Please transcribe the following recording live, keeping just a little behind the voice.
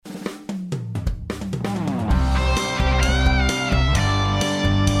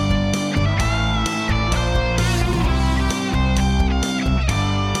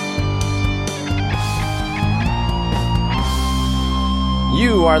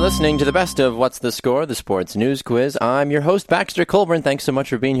You are listening to the best of What's the Score, the sports news quiz. I'm your host, Baxter Colburn. Thanks so much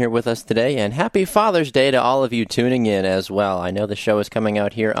for being here with us today, and happy Father's Day to all of you tuning in as well. I know the show is coming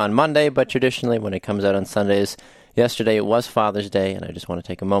out here on Monday, but traditionally when it comes out on Sundays, yesterday it was Father's Day, and I just want to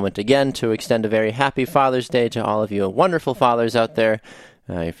take a moment again to extend a very happy Father's Day to all of you wonderful fathers out there.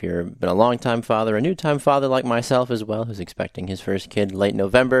 If you've been a long-time father, a new-time father like myself as well, who's expecting his first kid late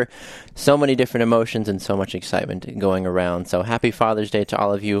November, so many different emotions and so much excitement going around. So happy Father's Day to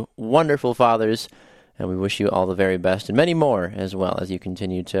all of you wonderful fathers, and we wish you all the very best and many more as well as you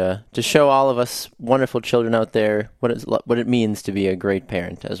continue to show all of us wonderful children out there what it means to be a great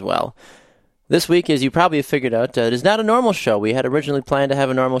parent as well. This week, as you probably have figured out, it is not a normal show. We had originally planned to have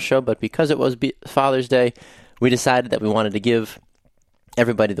a normal show, but because it was Father's Day, we decided that we wanted to give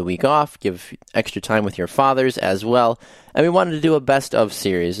everybody the week off, give extra time with your fathers as well, and we wanted to do a best of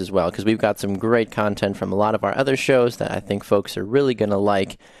series as well, because we've got some great content from a lot of our other shows that I think folks are really going to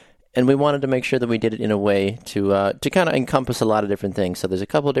like, and we wanted to make sure that we did it in a way to kind of encompass a lot of different things. So there's a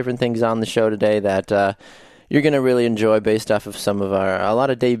couple of different things on the show today that you're going to really enjoy based off of a lot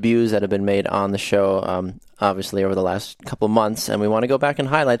of debuts that have been made on the show, obviously over the last couple months, and we want to go back and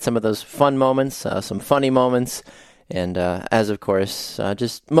highlight some of those fun moments, some funny moments, and as of course,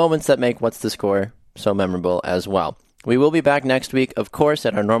 just moments that make What's the Score so memorable as well. We will be back next week, of course,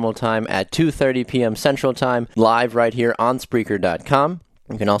 at our normal time at 2:30 p.m. Central Time, live right here on Spreaker.com.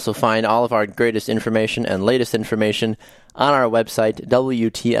 You can also find all of our greatest information and latest information on our website,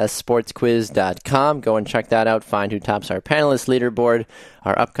 WTSSportsQuiz.com. Go and check that out. Find who tops our panelist leaderboard,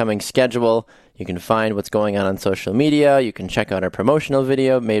 our upcoming schedule. You can find what's going on social media. You can check out our promotional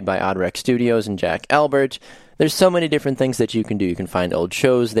video made by Oddrec Studios and Jack Albert. There's so many different things that you can do. You can find old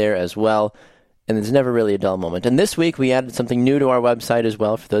shows there as well, and there's never really a dull moment. And this week, we added something new to our website as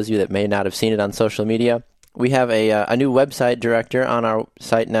well, for those of you that may not have seen it on social media. We have a new website director on our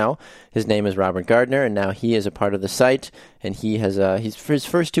site now. His name is Robert Gardner, and now he is a part of the site, and he has his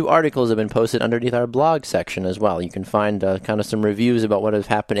first two articles have been posted underneath our blog section as well. You can find kind of some reviews about what has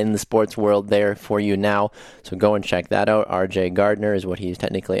happened in the sports world there for you now, so go and check that out. RJ Gardner is what he's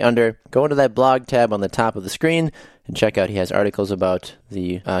technically under. Go into that blog tab on the top of the screen and check out. He has articles about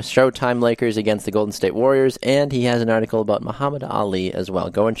the Showtime Lakers against the Golden State Warriors, and he has an article about Muhammad Ali as well.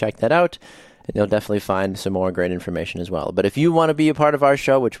 Go and check that out, and you'll definitely find some more great information as well. But if you want to be a part of our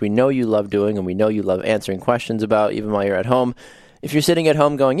show, which we know you love doing and we know you love answering questions about even while you're at home, if you're sitting at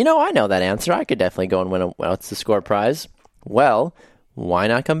home going, I know that answer, I could definitely go and win a What's the Score prize, well, why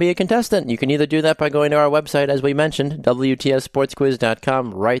not come be a contestant? You can either do that by going to our website, as we mentioned,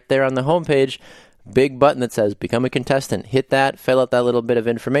 WTSSportsQuiz.com, right there on the homepage. Big button that says Become a Contestant. Hit that, fill out that little bit of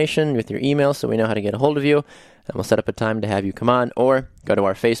information with your email so we know how to get a hold of you, and we'll set up a time to have you come on, or go to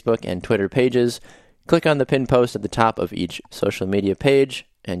our Facebook and Twitter pages, click on the pinned post at the top of each social media page,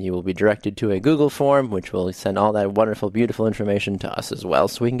 and you will be directed to a Google form, which will send all that wonderful, beautiful information to us as well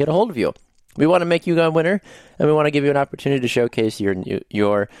so we can get a hold of you. We want to make you a winner, and we want to give you an opportunity to showcase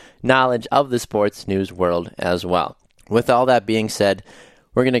your knowledge of the sports news world as well. With all that being said,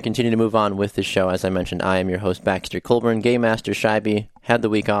 we're going to continue to move on with the show. As I mentioned, I am your host, Baxter Colburn. Game Master Scheibe had the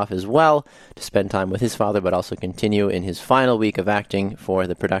week off as well to spend time with his father, but also continue in his final week of acting for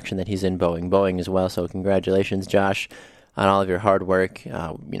the production that he's in, Boeing as well. So congratulations, Josh, on all of your hard work.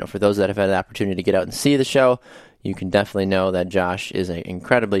 For those that have had the opportunity to get out and see the show, you can definitely know that Josh is an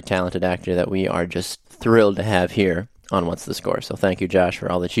incredibly talented actor that we are just thrilled to have here on What's the Score. So thank you, Josh, for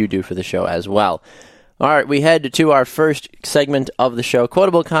all that you do for the show as well. All right, we head to our first segment of the show,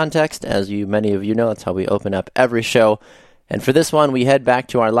 Quotable Context. As many of you know, that's how we open up every show. And for this one, we head back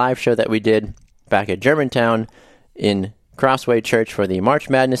to our live show that we did back at Germantown in Crossway Church for the March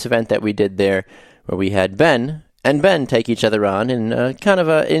Madness event that we did there, where we had Ben and Ben take each other on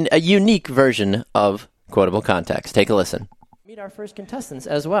in a unique version of Quotable Context. Take a listen. Meet our first contestants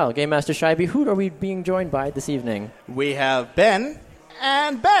as well. Game Master Scheibe, who are we being joined by this evening? We have Ben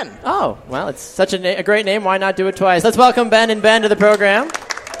and Ben. Oh, well, it's such a great name. Why not do it twice? Let's welcome Ben and Ben to the program.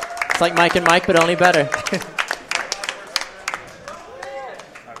 It's like Mike and Mike, but only better.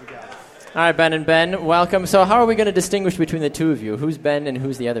 All right, Ben and Ben, welcome. So how are we going to distinguish between the two of you? Who's Ben and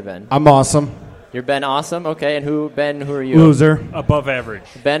who's the other Ben? I'm awesome. You're Ben Awesome? Okay, and Ben, who are you? Loser. Above average.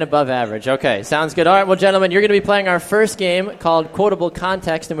 Ben above average. Okay, sounds good. All right, well, gentlemen, you're going to be playing our first game called Quotable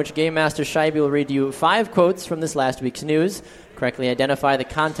Context, in which Game Master Scheibe will read you 5 quotes from this last week's news. Correctly identify the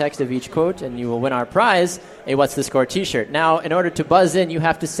context of each quote, and you will win our prize, a What's the Score t-shirt. Now, in order to buzz in, you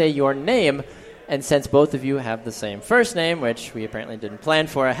have to say your name And since both of you have the same first name, which we apparently didn't plan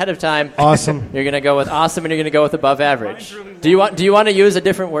for ahead of time, Awesome. You're going to go with awesome, and you're going to go with above average. Do you want to use a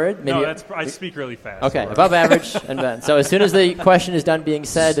different word? Maybe No, I speak really fast. Okay, above average and Ben. So as soon as the question is done being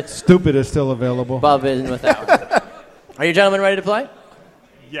said, Stupid is still available. above and without. Are you gentlemen ready to play?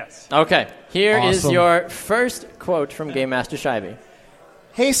 Yes. Okay. Here is Awesome. your first quote from Game Master Scheibe.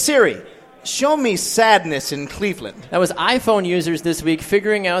 Hey Siri, show me sadness in Cleveland. That was iPhone users this week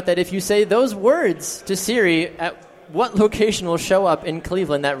figuring out that if you say those words to Siri, at what location will show up in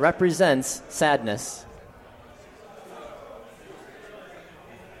Cleveland that represents sadness?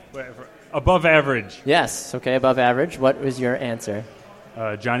 Above average. Yes. Okay, above average. What was your answer?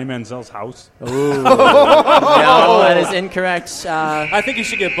 Johnny Manziel's house. No, that is incorrect. I think you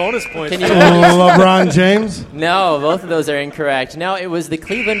should get bonus points. Can you? LeBron James. No, both of those are incorrect. No, it was the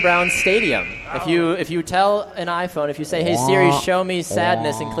Cleveland Browns Stadium. If you tell an iPhone, if you say, "Hey Siri, show me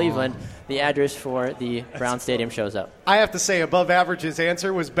sadness in Cleveland," the address for the Brown Stadium shows up. I have to say, above average's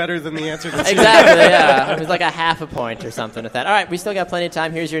answer was better than the answer that's Exactly. Yeah, it was like a half a point or something with that. All right, we still got plenty of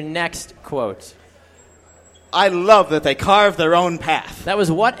time. Here's your next quote. I love that they carve their own path. That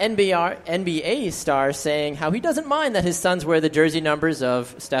was what NBA star saying how he doesn't mind that his sons wear the jersey numbers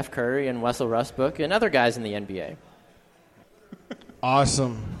of Steph Curry and Russell Westbrook and other guys in the NBA.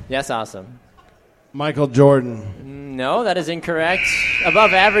 Awesome. Yes, awesome. Michael Jordan. No, that is incorrect.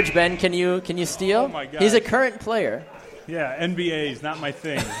 Above average, Ben. Can you steal? Oh my God. He's a current player. Yeah, NBA is not my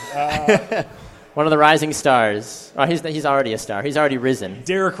thing. One of the rising stars. Oh, he's already a star. He's already risen.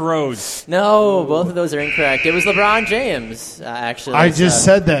 Derrick Rose. No, both of those are incorrect. It was LeBron James, actually. I just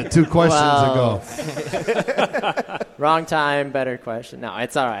said that 2 questions Well. ago. Wrong time, better question. No,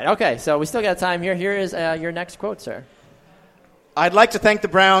 it's all right. Okay, so we still got time here. Here is your next quote, sir. I'd like to thank the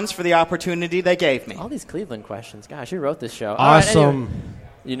Browns for the opportunity they gave me. All these Cleveland questions. Gosh, you wrote this show. All right, Awesome. anyway.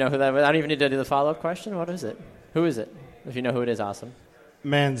 You know who that was? I don't even need to do the follow-up question. What is it? Who is it? If you know who it is, awesome.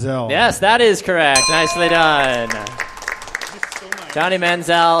 Manziel. Yes, that is correct. Nicely done. Johnny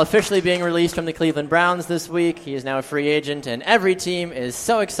Manziel officially being released from the Cleveland Browns this week. He is now a free agent, and every team is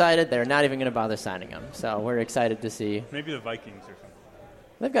so excited they're not even going to bother signing him. So we're excited to see. Maybe the Vikings or something.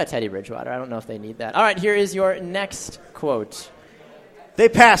 They've got Teddy Bridgewater. I don't know if they need that. All right, here is your next quote. They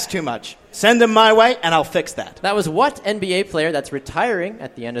pass too much. Send them my way, and I'll fix that. That was what NBA player that's retiring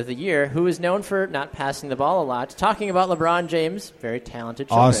at the end of the year, who is known for not passing the ball a lot, talking about LeBron James, very talented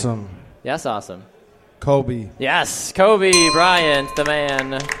children. Awesome. Yes, awesome. Kobe. Yes, Kobe Bryant, the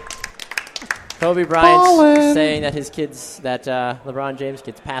man. Kobe Bryant saying that his kids, that LeBron James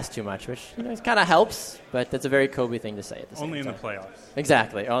kids pass too much, which kind of helps, but that's a very Kobe thing to say at the same Only in time. the playoffs.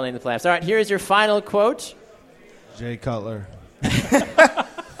 Exactly, only in the playoffs. All right, here is your final quote. Jay Cutler.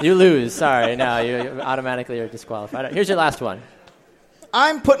 You lose. Sorry, no, you automatically are disqualified. All right, here's your last one.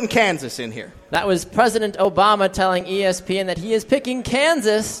 I'm putting Kansas in here. That was President Obama telling ESPN that he is picking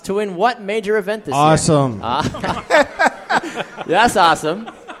Kansas to win what major event this Awesome. year? Yes, awesome.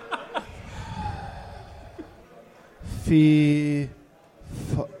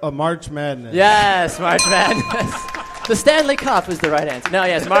 March Madness. Yes, March Madness. The Stanley Cup is the right answer. No,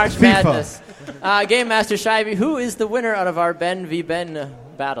 yes, March FIFA. Madness. Game Master Scheibe, who is the winner out of our Ben v. Ben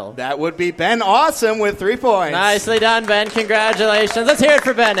battle? That would be Ben Awesome with 3 points. Nicely done, Ben. Congratulations. Let's hear it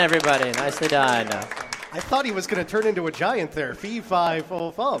for Ben, everybody. Nicely done. I thought he was going to turn into a giant there. Fee, fi,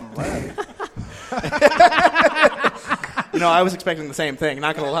 fo, fum. Wow. I was expecting the same thing,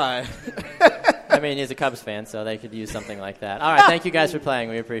 not going to lie. I mean, he's a Cubs fan, so they could use something like that. All right, thank you guys for playing.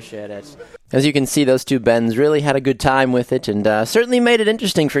 We appreciate it. As you can see, those two Bens really had a good time with it and certainly made it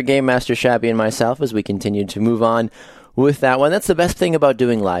interesting for Game Master Scheibe and myself as we continued to move on with that one. That's the best thing about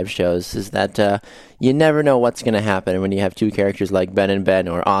doing live shows is that you never know what's going to happen when you have two characters like Ben and Ben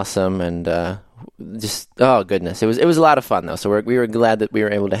or Awesome and just, oh, goodness. It was a lot of fun, though, so we were glad that we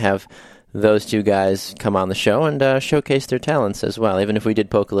were able to have those two guys come on the show and showcase their talents as well, even if we did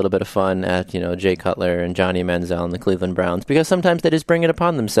poke a little bit of fun at, Jay Cutler and Johnny Manziel and the Cleveland Browns, because sometimes they just bring it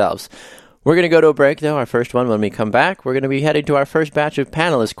upon themselves. We're going to go to a break, though, our first one. When we come back, we're going to be heading to our first batch of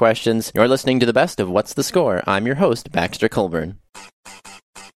panelist questions. You're listening to the best of What's the Score? I'm your host, Baxter Colburn.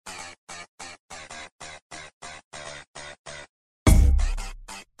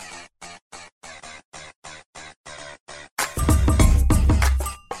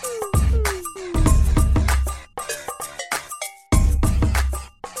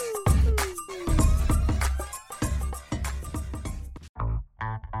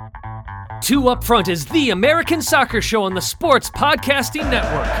 Two Up Front is the American soccer show on the Sports Podcasting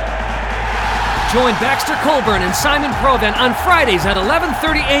Network. Join Baxter Colburn and Simon Provan on Fridays at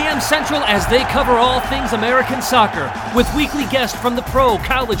 11:30 a.m. Central as they cover all things American soccer, with weekly guests from the pro,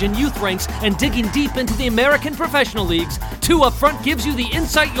 college, and youth ranks and digging deep into the American professional leagues. 2 Upfront gives you the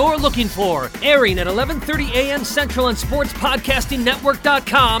insight you're looking for. Airing at 11:30 a.m. Central on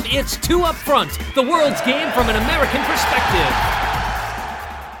SportsPodcastingNetwork.com, it's 2 Upfront, the world's game from an American perspective.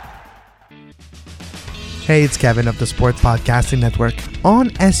 Hey, it's Kevin of the Sports Podcasting Network.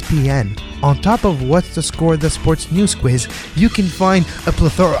 On SPN, on top of What's the Score, the sports news quiz, you can find a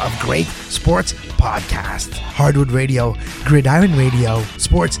plethora of great sports podcasts. Hardwood Radio, Gridiron Radio,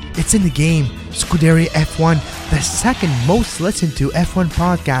 Sports It's in the Game, Scuderia F1, the second most listened to F1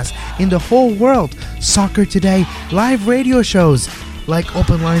 podcast in the whole world, Soccer Today, live radio shows like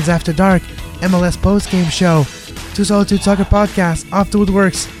Open Lines After Dark, MLS Postgame Show, 202 Soccer Podcast, Off the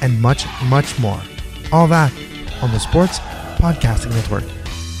Woodworks, and much, much more. All that on the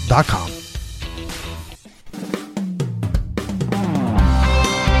SportsPodcastingNetwork.com.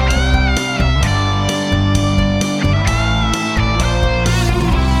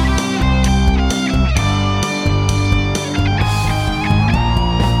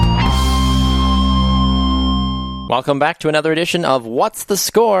 Welcome back to another edition of What's the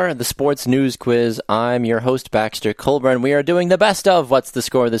Score, the sports news quiz. I'm your host, Baxter Colburn. We are doing the best of What's the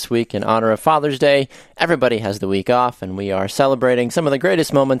Score this week in honor of Father's Day. Everybody has the week off, and we are celebrating some of the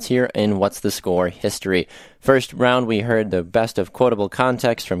greatest moments here in What's the Score history. First round, we heard the best of quotable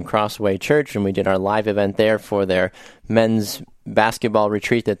context from Crossway Church, and we did our live event there for their men's basketball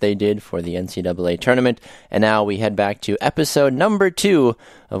retreat that they did for the NCAA tournament. And now we head back to episode number 2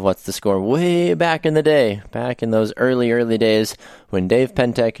 of What's the Score, way back in the day, back in those early days when Dave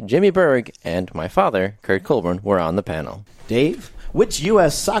Pentek, Jimmy Berg, and my father, Kurt Colburn, were on the panel. Dave, which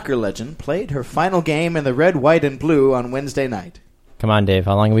U.S. soccer legend played her final game in the red, white, and blue on Wednesday night? Come on, Dave.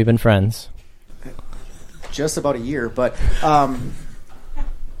 How long have we been friends? Just about a year, but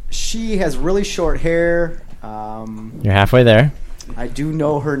she has really short hair. You're halfway there. I do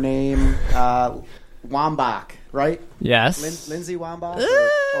know her name, Wambach, right? Yes. Lindsay Wambach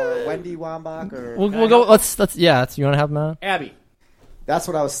or Wendy Wambach, or We'll go. Let's. Yeah. You want to help him out? Abby. That's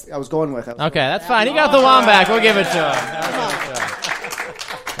what I was going with. Okay, that's fine. He got the Wambach. We'll give it to him.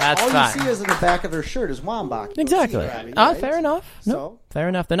 That's all fine. you see is in the back of her shirt is Wambach. Exactly. Abby, right? Fair enough. No, So? fair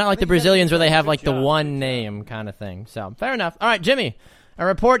enough. They're not like the Brazilians where they have like the one name kind of thing. So fair enough. All right, Jimmy. A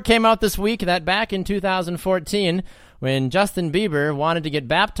report came out this week that back in 2014, when Justin Bieber wanted to get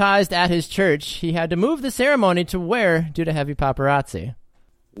baptized at his church, he had to move the ceremony to where due to heavy paparazzi.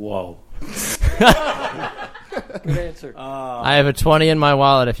 Whoa. Good answer. I have a 20 in my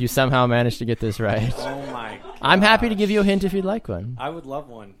wallet if you somehow manage to get this right. Oh my God. I'm happy to give you a hint if you'd like one. I would love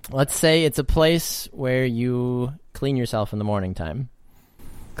one. Let's say it's a place where you clean yourself in the morning time.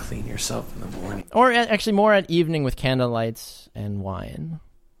 Clean yourself in the morning. Or actually more at evening with candlelights and wine.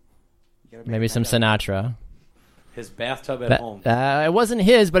 Maybe some Sinatra. His bathtub at home. It wasn't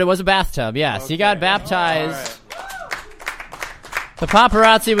his, but it was a bathtub, yes. Okay. He got baptized. The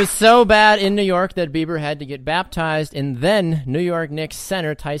paparazzi was so bad in New York that Bieber had to get baptized in then New York Knicks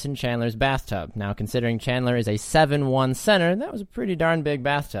center Tyson Chandler's bathtub. Now, considering Chandler is a 7'1" center, that was a pretty darn big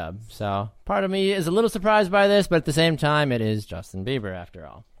bathtub. So, part of me is a little surprised by this, but at the same time, it is Justin Bieber after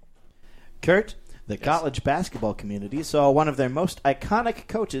all. Kurt, the college basketball community saw one of their most iconic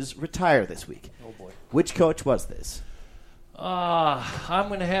coaches retire this week. Oh, boy. Which coach was this? I'm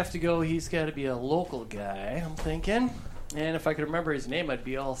going to have to go. He's got to be a local guy, I'm thinking. And if I could remember his name, I'd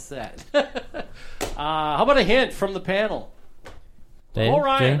be all set. How about a hint from the panel? Dave?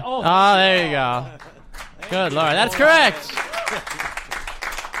 Ryan. Jim? Oh, there you go. Good Lord. That's correct.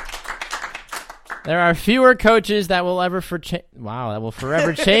 There are fewer coaches that will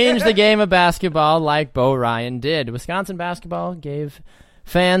forever change the game of basketball like Bo Ryan did. Wisconsin basketball gave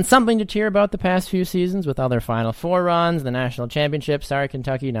fans something to cheer about the past few seasons with all their Final Four runs, the national championship, sorry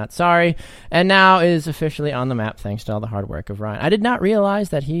Kentucky, not sorry, and now is officially on the map thanks to all the hard work of Ryan. I did not realize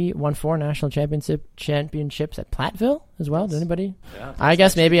that he won 4 national championships at Platteville as well. Did anybody? Yeah, I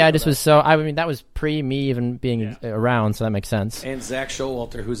guess maybe I just was that was pre me even being around, so that makes sense. And Zach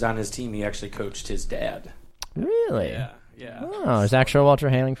Showalter, who's on his team, he actually coached his dad. Really? Yeah. Oh, Zach Showalter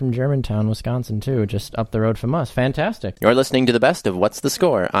hailing from Germantown, Wisconsin, too, just up the road from us. Fantastic. You're listening to the best of What's the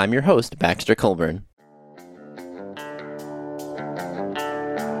Score. I'm your host, Baxter Colburn.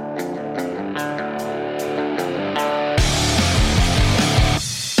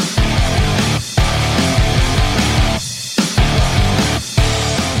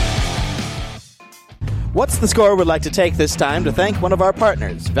 What's the Score would like to take this time to thank one of our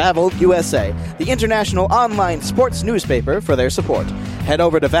partners, Vavel USA, the international online sports newspaper, for their support. Head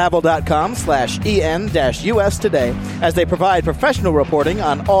over to Vavel.com/EN-US today as they provide professional reporting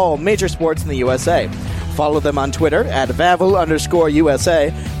on all major sports in the USA. Follow them on Twitter at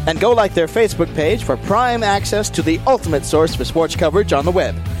Vavel_USA and go like their Facebook page for prime access to the ultimate source for sports coverage on the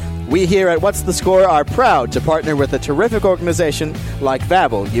web. We here at What's the Score are proud to partner with a terrific organization like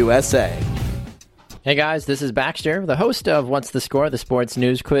Vavel USA. Hey guys, this is Baxter, the host of What's the Score, the sports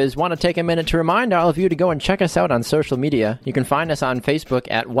news quiz. Want to take a minute to remind all of you to go and check us out on social media. You can find us on Facebook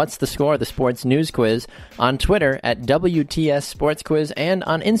at What's the Score, the sports news quiz, on Twitter at WTS Sports Quiz, and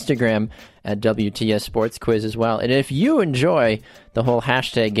on Instagram at WTS Sports Quiz as well. And if you enjoy the whole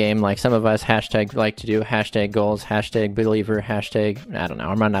hashtag game, like some of us like to do, hashtag goals, hashtag believer, hashtag, I don't know,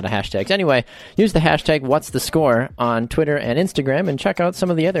 I'm running out of hashtags. Anyway, use the hashtag What's the Score on Twitter and Instagram and check out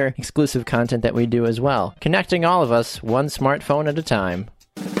some of the other exclusive content that we do as well. Connecting all of us one smartphone at a time.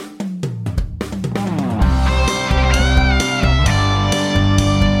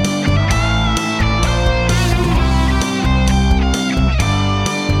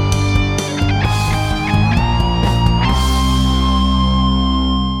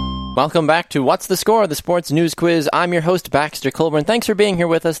 Welcome back to What's the Score, the sports news quiz. I'm your host, Baxter Colburn. Thanks for being here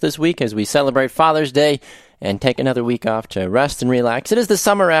with us this week as we celebrate Father's Day and take another week off to rest and relax. It is the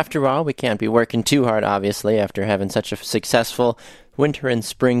summer after all. We can't be working too hard, obviously, after having such a successful winter and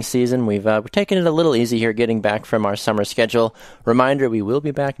spring season. We've taken it a little easy here getting back from our summer schedule. Reminder, we will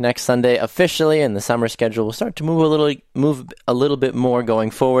be back next Sunday officially, and the summer schedule will start to move a little bit more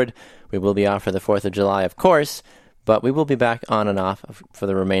going forward. We will be off for the 4th of July, of course, but we will be back on and off for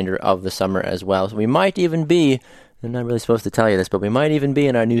the remainder of the summer as well. So we might even be, I'm not really supposed to tell you this, but we might even be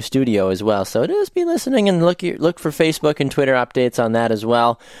in our new studio as well. So just be listening and look for Facebook and Twitter updates on that as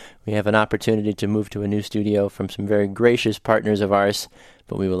well. We have an opportunity to move to a new studio from some very gracious partners of ours,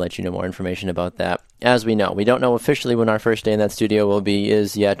 but we will let you know more information about that as we know. We don't know officially when our first day in that studio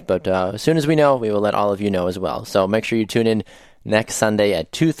is yet, but as soon as we know, we will let all of you know as well. So make sure you tune in next Sunday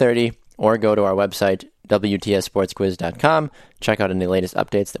at 2:30 or go to our website, WTSSportsQuiz.com. Check out any latest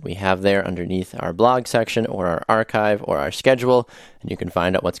updates that we have there underneath our blog section or our archive or our schedule, and you can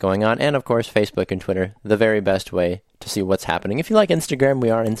find out what's going on. And, of course, Facebook and Twitter, the very best way to see what's happening. If you like Instagram, we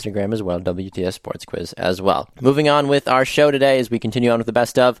are Instagram as well, WTS Sports Quiz as well. Moving on with our show today as we continue on with the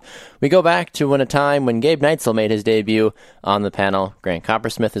best of, we go back to a time when Gabe Neitzel made his debut on the panel. Grant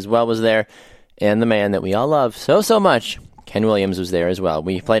Coppersmith as well was there, and the man that we all love so much, Ken Williams, was there as well.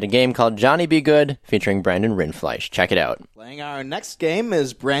 We played a game called Johnny Be Good featuring Brandon Rindfleisch. Check it out. Playing our next game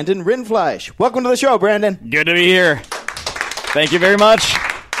is Brandon Rindfleisch. Welcome to the show, Brandon. Good to be here. Thank you very much.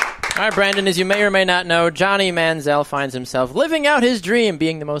 All right, Brandon, as you may or may not know, Johnny Manziel finds himself living out his dream,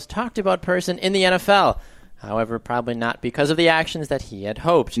 being the most talked about person in the NFL. However, probably not because of the actions that he had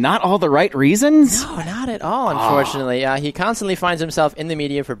hoped. Not all the right reasons? No, not at all, unfortunately. He constantly finds himself in the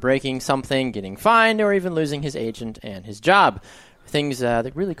media for breaking something, getting fined, or even losing his agent and his job. Things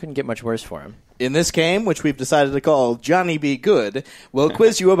that really couldn't get much worse for him. In this game, which we've decided to call Johnny Be Good, we'll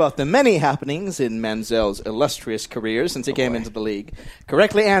quiz you about the many happenings in Manziel's illustrious career since he came into the league.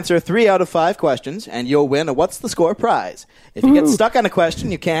 Correctly answer 3 out of 5 questions, and you'll win a What's the Score prize. If you get stuck on a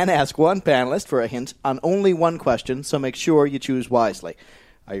question, you can ask one panelist for a hint on only one question, so make sure you choose wisely.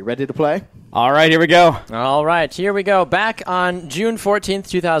 Are you ready to play? All right, here we go. All right, here we go. Back on June 14th,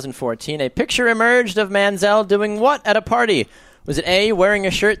 2014, a picture emerged of Manziel doing what at a party? Was it A, wearing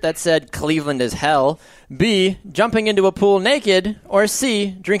a shirt that said Cleveland is hell, B, jumping into a pool naked, or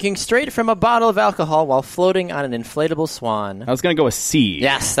C, drinking straight from a bottle of alcohol while floating on an inflatable swan? I was going to go with C.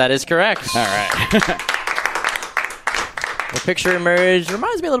 Yes, that is correct. All right. The picture emerged.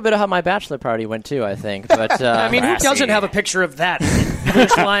 Reminds me a little bit of how my bachelor party went, too, I think. But I mean, who doesn't have a picture of that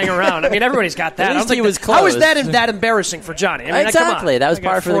just lying around? I mean, everybody's got that. At least he was close. How is that embarrassing for Johnny? I mean, exactly. That was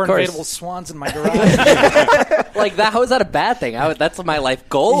par for the course. 4 inflatable swans in my garage. Like, how is that a bad thing? That's my life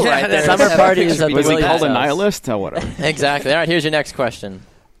goal right there. Summer parties. Was he called a nihilist? Oh, whatever. Exactly. All right, here's your next question.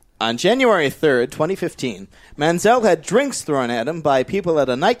 On January 3rd, 2015, Manziel had drinks thrown at him by people at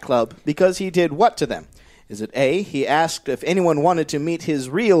a nightclub because he did what to them? Is it A, he asked if anyone wanted to meet his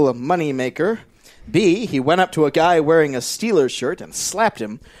real moneymaker? B, he went up to a guy wearing a Steelers shirt and slapped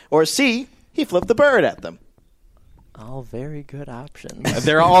him? Or C, he flipped the bird at them? All very good options.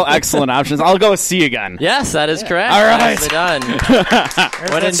 They're all excellent options. I'll go with C again. Yes, that is correct. All right. Nicely done.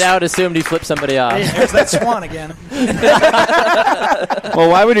 When in doubt, assumed he flipped somebody off. There's that swan again. Well,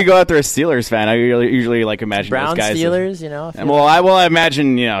 why would you go after a Steelers fan? I usually like imagine Brown those guys. Steelers, you know. I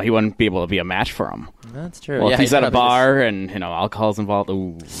imagine he wouldn't be able to be a match for him. That's true. Well, Yeah, if he's at a probably bar and alcohol's involved,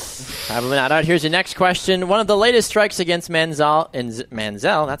 ooh. Probably not. All right, here's your next question. One of the latest strikes against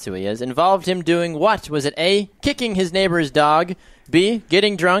Manziel, that's who he is, involved him doing what? Was it A, kicking his neighbor's dog, B,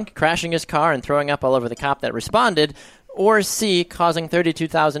 getting drunk, crashing his car, and throwing up all over the cop that responded, or C, causing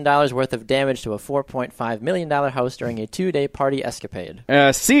 $32,000 worth of damage to a $4.5 million house during a 2-day party escapade?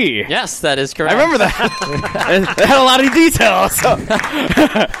 C. Yes, that is correct. I remember that. It had a lot of details. So. Well,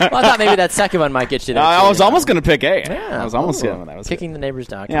 I thought maybe that second one might get you there. I was almost going to pick A. Yeah, I was almost going to. kicking the neighbor's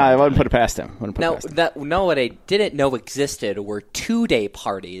dog. Yeah, I wouldn't put it past him. What I didn't know existed were 2-day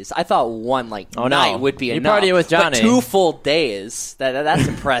parties. I thought one night would be you enough. party with Johnny. But 2 full days. That's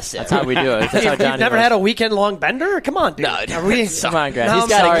impressive. That's how we do it. That's how Johnny You've never works. had a weekend-long bender? Come on, dude. No, Come on, Grant. No, He's I'm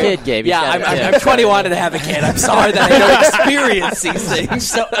got sorry. a kid, Gabe. He's Yeah, got a kid. I'm 21 and I have a kid. I'm sorry that I don't experience these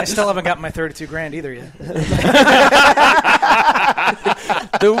things. I still haven't gotten my $32,000 either yet.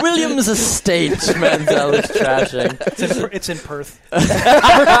 The Williams estate, Manziel is trashing. It's in Perth.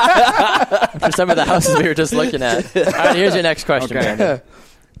 For some of the houses we were just looking at. All right, here's your next question, Brandon.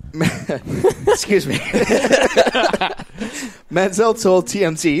 Excuse me. Manziel told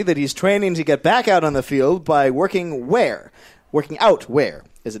TMZ that he's training to get back out on the field by working where? Working out where?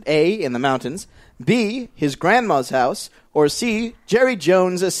 Is it A, in the mountains, B, his grandma's house, or C, Jerry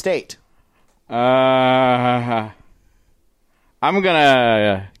Jones' estate? I'm going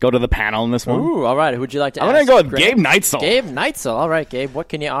to go to the panel in this one. Ooh, all right. Who'd you like to I'm ask? going to go with Grant? Gabe Neitzel. Gabe Neitzel. All right, Gabe. What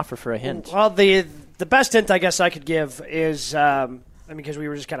can you offer for a hint? Well, the best hint I guess I could give is, because we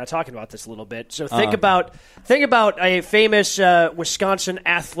were just kind of talking about this a little bit. So think about a famous Wisconsin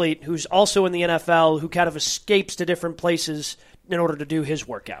athlete who's also in the NFL who kind of escapes to different places in order to do his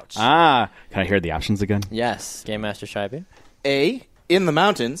workouts. Can I hear the options again? Yes, Game Master Scheibe. A, in the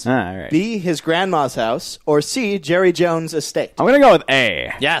mountains, all right. B, his grandma's house, or C, Jerry Jones' estate? I'm going to go with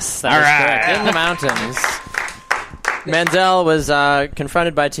A. Yes, that is correct. In the mountains. Manziel was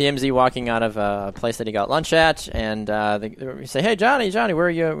confronted by TMZ walking out of a place that he got lunch at, and they say, "Hey, Johnny, where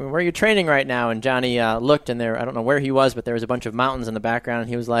are you training right now?" And Johnny looked, and I don't know where he was, but there was a bunch of mountains in the background, and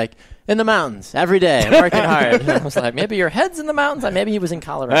he was like, "In the mountains, every day, I'm working hard." And I was like, maybe your head's in the mountains. Maybe he was in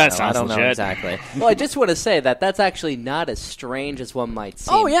Colorado. That sounds I don't know legit. exactly. Well, I just want to say that's actually not as strange as one might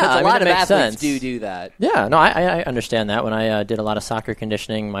seem. Oh, yeah. Because a lot of that makes athletes sense. do that. Yeah, no, I understand that. When I did a lot of soccer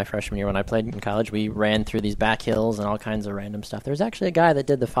conditioning my freshman year when I played in college, we ran through these back hills and all kinds of random stuff. There was actually a guy that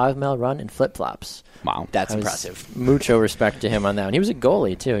did the 5-mile run in flip-flops. Wow. That's impressive. Mucho respect to him on that one. He was a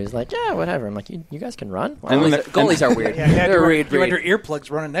goalie, too. He's like, yeah, whatever. I'm like, you guys can run? Wow. Goalies are weird. Yeah, you had They're your earplugs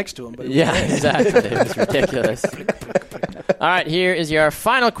running next to him. But Yeah, exactly. It was ridiculous. All right, here is your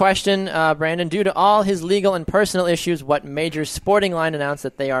final question, Brandon. Due to all his legal and personal issues, what major sporting line announced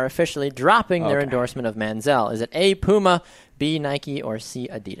that they are officially dropping their endorsement of Manziel? Is it A, Puma, B, Nike, or C,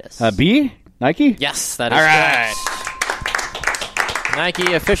 Adidas? B, Nike? Yes, that is all correct. right.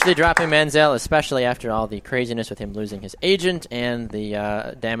 Nike officially dropping Manziel, especially after all the craziness with him losing his agent and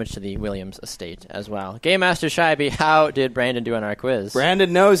the damage to the Williams estate as well. Game Master Scheibe, how did Brandon do on our quiz?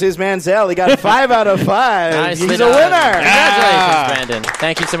 Brandon knows his Manziel. He got 5 out of 5. Nicely He's done. a winner. Congratulations, Brandon.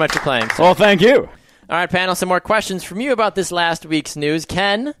 Thank you so much for playing. sir. Well, thank you. All right, panel, some more questions from you about this last week's news.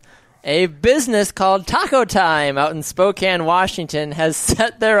 Ken, a business called Taco Time out in Spokane, Washington, has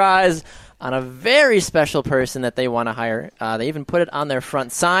set their eyes on a very special person that they want to hire. They even put it on their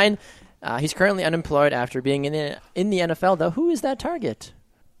front sign. He's currently unemployed after being in the NFL, though. Who is that target?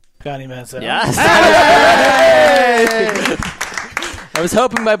 Johnny Manziel. Yes. I was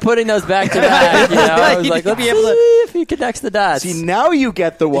hoping by putting those back to back, I was like, let's see if he connects the dots. See, now you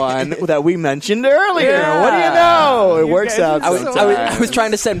get the one that we mentioned earlier. Yeah. What do you know? It works out. I was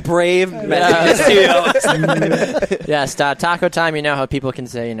trying to send brave messages to you. Yes, Taco Time, you know how people can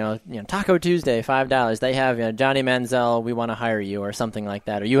say, Taco Tuesday, $5. They have, Johnny Manziel, we want to hire you, or something like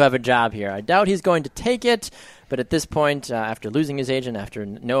that, or you have a job here. I doubt he's going to take it, but at this point, after losing his agent, after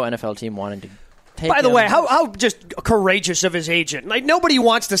no NFL team wanted to take By the him, way, how just courageous of his agent. Like, nobody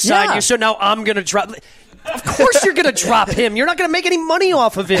wants to sign you, so now I'm going to drop. Of course you're going to drop him. You're not going to make any money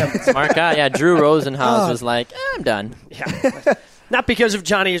off of him. Smart guy. Yeah, Drew Rosenhaus was like, I'm done. Yeah. Not because of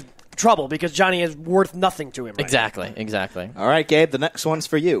Johnny's trouble, because Johnny is worth nothing to him. Right Exactly. All right, Gabe, the next one's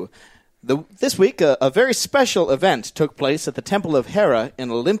for you. This week, a very special event took place at the Temple of Hera in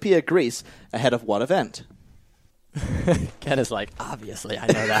Olympia, Greece, ahead of what event? Ken is like, obviously, I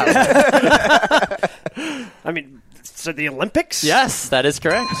know that one. I mean, so the Olympics? Yes, that is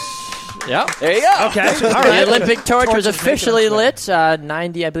correct. Yep. There you go. Okay. All The right. Olympic torch was is officially making lit.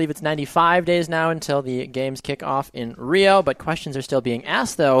 90, I believe it's 95 days now until the games kick off in Rio. But questions are still being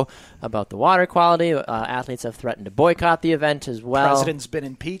asked, though, about the water quality. Athletes have threatened to boycott the event as well. President's been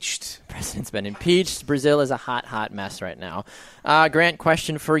impeached. Brazil is a hot mess right now. Grant,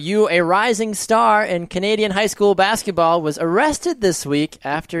 question for you. A rising star in Canadian high school basketball was arrested this week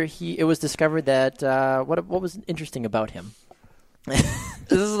after it was discovered that what was interesting about him?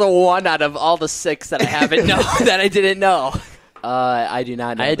 This is the one out of all the 6 that I haven't know that I didn't know. I do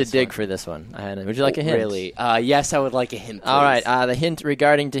not know. I had to this dig one. for this one. Would you like a hint? Really? Yes, I would like a hint. Please. All right. The hint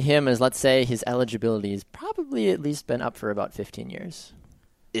regarding to him is, let's say his eligibility has probably at least been up for about 15 years.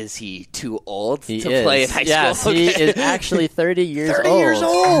 Is he too old to play in high yes, school? He Okay. is actually 30 years 30 old. years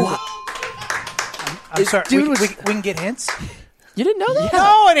old. I'm sorry. dude We was- can get hints. You didn't know that?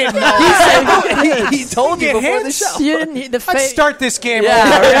 No, I didn't know. He told you Get before hints? the show. You didn't. Let's start this game.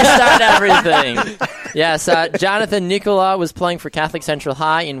 Yeah, over. restart everything. Yes, Jonathan Nicola was playing for Catholic Central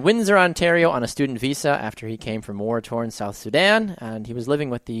High in Windsor, Ontario on a student visa after he came from war-torn South Sudan, and he was living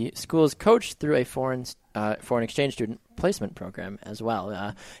with the school's coach through a foreign exchange student placement program as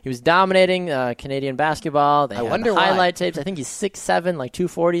well. He was dominating Canadian basketball. They I had wonder the why. highlight tapes. I think he's 6'7", like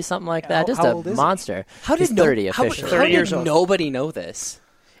 240, something like that. Just how a old is he? monster. How did he's 30 officially. How did nobody know this?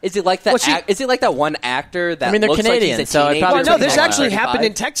 Is it like that? Is it like that one actor that? I mean, they're looks Canadian, like he's a so it teenager? probably Well, no, took this him a while. actually 35? happened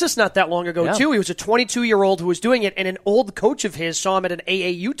in Texas not that long ago, Yeah. too. He was a 22-year-old who was doing it, and an old coach of his saw him at an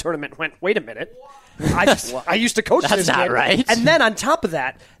AAU tournament and went, wait a minute. I used to coach That's this not kid. right. And then on top of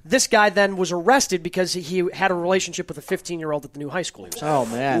that, this guy then was arrested because he had a relationship with a 15-year-old at the new high school he was at. Oh,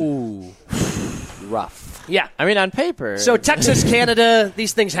 man. Ooh, rough. Yeah. I mean, on paper. So Texas, Canada,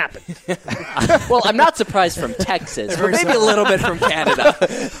 these things happen. Well, I'm not surprised from Texas, but maybe a little bit from Canada.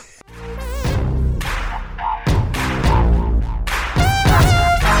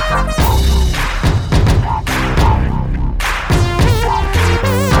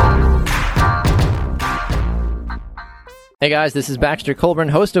 Hey guys, this is Baxter Colburn,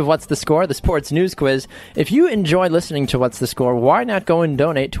 host of What's the Score, the sports news quiz. If you enjoy listening to What's the Score, why not go and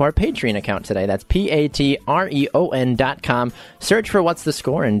donate to our Patreon account today? That's patreon.com. Search for What's the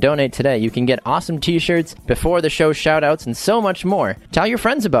Score and donate today. You can get awesome t-shirts, before the show shout-outs, and so much more. Tell your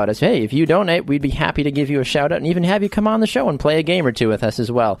friends about us. Hey, if you donate, we'd be happy to give you a shout-out and even have you come on the show and play a game or two with us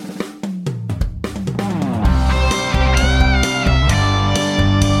as well.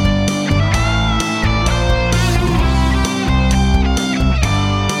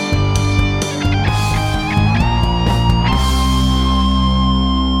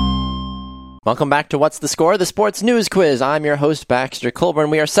 Welcome back to What's the Score, the sports news quiz. I'm your host, Baxter Colburn.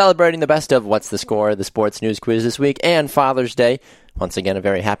 We are celebrating the best of What's the Score, the sports news quiz this week, and Father's Day. Once again, a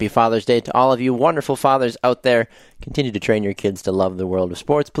very happy Father's Day to all of you wonderful fathers out there. Continue to train your kids to love the world of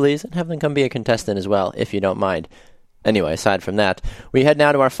sports, please, and have them come be a contestant as well, if you don't mind. Anyway, aside from that, we head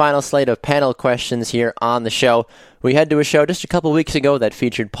now to our final slate of panel questions here on the show. We head to a show just a couple weeks ago that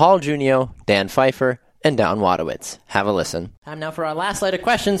featured Paul Junio, Dan Pfeiffer, and Don Wadowitz. Have a listen. Time now for our last slate of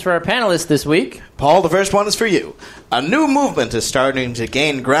questions for our panelists this week. Paul, the first one is for you. A new movement is starting to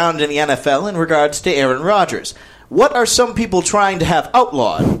gain ground in the NFL in regards to Aaron Rodgers. What are some people trying to have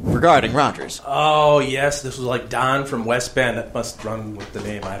outlawed regarding Rodgers? Oh, yes. This was like Don from West Bend. That must run with the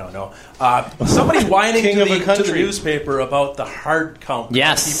name. I don't know. Somebody whining King to of a the country. newspaper about the hard count.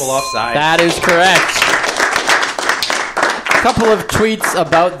 Yes. People offside. That is correct. A couple of tweets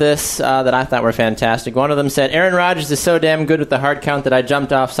about this that I thought were fantastic. One of them said, Aaron Rodgers is so damn good with the hard count that I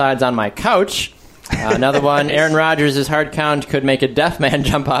jumped off sides on my couch. Another one, Aaron Rodgers' hard count could make a deaf man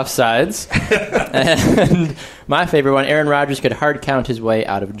jump off sides. And my favorite one, Aaron Rodgers could hard count his way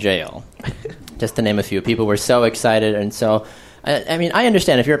out of jail. Just to name a few. People were so excited, and so... I mean, I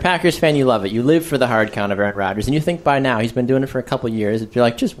understand. If you're a Packers fan, you love it. You live for the hard count of Aaron Rodgers, and you think by now, he's been doing it for a couple years, it'd be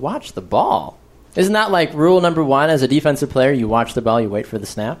like, just watch the ball. Isn't that like rule number one as a defensive player? You watch the ball, you wait for the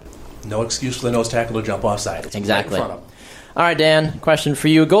snap? No excuse for the nose tackle to jump offside. It's Exactly. right in front of him. All right, Dan, question for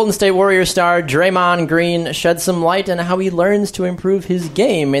you. Golden State Warrior star Draymond Green shed some light on how he learns to improve his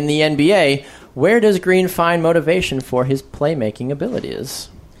game in the NBA. Where does Green find motivation for his playmaking abilities?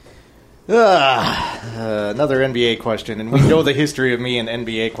 Another NBA question, and we know the history of me and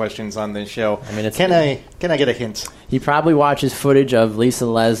NBA questions on this show. I mean, can I get a hint? He probably watches footage of Lisa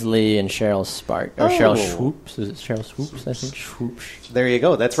Leslie and Cheryl Spark or Cheryl Oh. Swoops. Is it Cheryl Swoops? I think Swoops. There you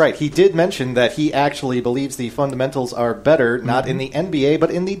go. That's right. He did mention that he actually believes the fundamentals are better, not in the NBA,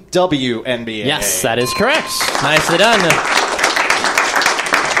 but in the WNBA. Yes, that is correct. Nicely done.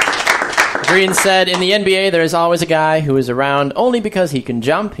 Green said, in the NBA, there is always a guy who is around only because he can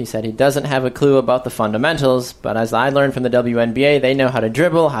jump. He said he doesn't have a clue about the fundamentals, but as I learned from the WNBA, they know how to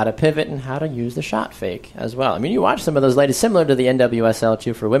dribble, how to pivot, and how to use the shot fake as well. I mean, you watch some of those ladies, similar to the NWSL,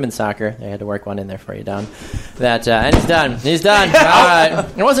 too, for women's soccer. They had to work one in there for you, Don. And he's done. He's done. All right.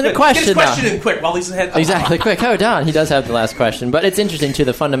 It wasn't a question, Get his question though. in quick while he's ahead. Exactly, quick. Oh, Don, he does have the last question. But it's interesting, too.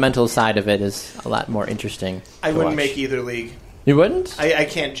 The fundamental side of it is a lot more interesting. I to wouldn't watch. make either league. You wouldn't? I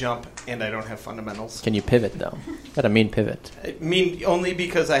can't jump, and I don't have fundamentals. Can you pivot, though? Got a mean pivot. I mean, only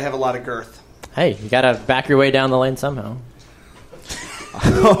because I have a lot of girth. Hey, you got to back your way down the lane somehow.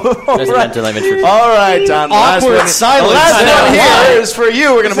 There's a mental image for All right, Don. Awkward silence. The last I one know. here is for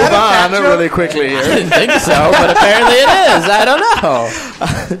you. We're going to move on really quickly I here. didn't think so, but apparently it is. I don't know.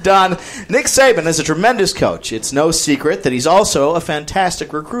 Don, Nick Saban is a tremendous coach. It's no secret that he's also a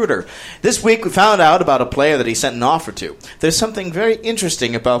fantastic recruiter. This week we found out about a player that he sent an offer to. There's something very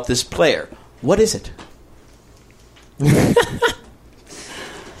interesting about this player. What is it?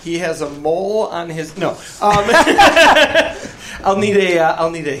 He has a mole on his... No. I'll need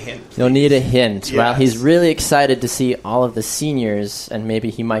a hint. You'll need a hint. Yes. Well, he's really excited to see all of the seniors, and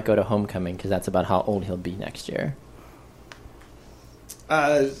maybe he might go to homecoming because that's about how old he'll be next year.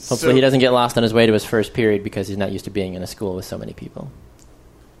 Hopefully he doesn't get lost on his way to his first period because he's not used to being in a school with so many people.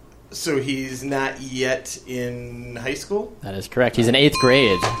 So he's not yet in high school? That is correct. He's in 8th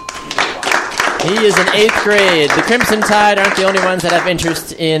grade. He is in 8th grade. The Crimson Tide aren't the only ones that have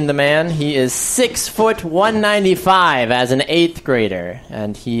interest in the man. He is 6'195" as an 8th grader,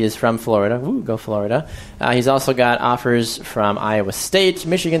 and he is from Florida. Ooh, go Florida. He's also got offers from Iowa State,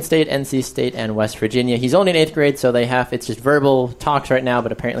 Michigan State, NC State, and West Virginia. He's only in 8th grade, so it's just verbal talks right now,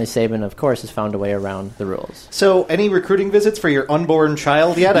 but apparently Saban, of course, has found a way around the rules. So, any recruiting visits for your unborn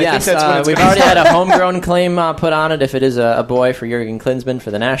child yet? I Yes, think that's when it's we've gonna already start. had a homegrown claim put on it if it is a boy for Jurgen Klinsmann for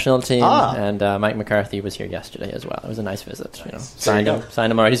the national team, and Mike McCarthy was here yesterday as well. It was a nice visit. You know. Signed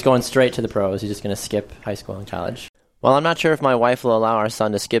him all right. He's going straight to the pros. He's just going to skip high school and college. Well, I'm not sure if my wife will allow our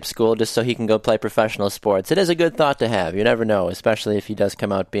son to skip school just so he can go play professional sports. It is a good thought to have. You never know, especially if he does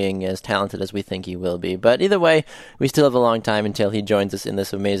come out being as talented as we think he will be. But either way, we still have a long time until he joins us in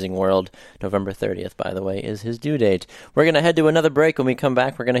this amazing world. November 30th, by the way, is his due date. We're going to head to another break. When we come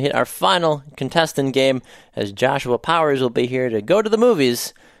back, we're going to hit our final contestant game as Joshua Powers will be here to go to the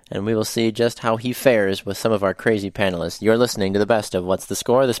movies, and we will see just how he fares with some of our crazy panelists. You're listening to the best of What's the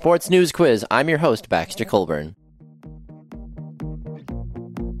Score, the Sports News Quiz. I'm your host, Baxter Colburn.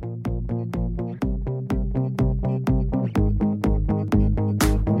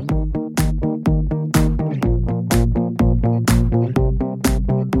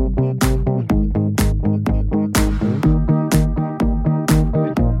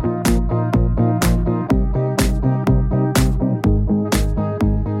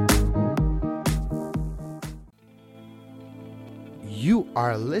 You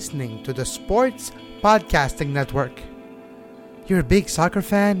are listening to the Sports Podcasting Network. You're a big soccer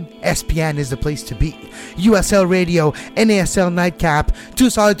fan? SPN is the place to be. USL Radio, NASL Nightcap, 2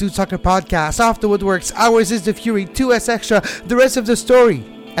 Solitude Soccer Podcasts, Off the Woodworks, Ours is the Fury, 2S Extra, the rest of the story.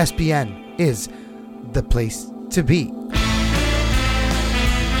 SPN is the place to be.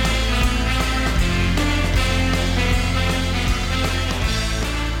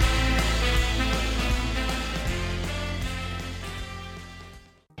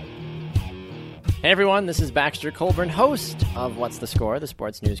 Hey everyone, this is Baxter Colburn, host of What's the Score, the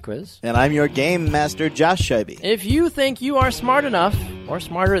Sports News Quiz. And I'm your game master, Josh Scheibe. If you think you are smart enough, or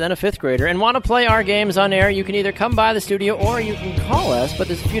smarter than a 5th grader, and want to play our games on air, you can either come by the studio or you can call us, but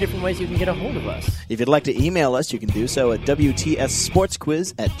there's a few different ways you can get a hold of us. If you'd like to email us, you can do so at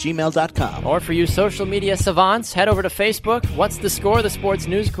WTSSportsQuiz@gmail.com. Or for you social media savants, head over to Facebook, What's the Score, the Sports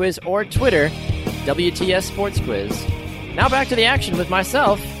News Quiz, or Twitter, WTS Sports Quiz. Now back to the action with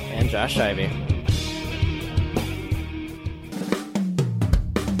myself and Josh Scheibe.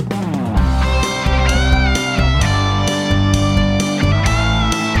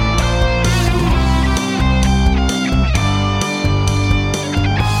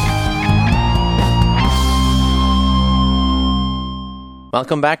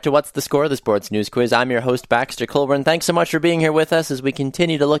 Welcome back to What's the Score, the Sports News Quiz. I'm your host, Baxter Colburn. Thanks so much for being here with us as we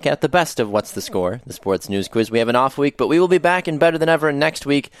continue to look at the best of What's the Score, the Sports News Quiz. We have an off week, but we will be back and better than ever next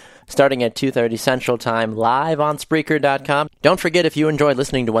week, starting at 2:30 Central Time, live on Spreaker.com. Don't forget, if you enjoyed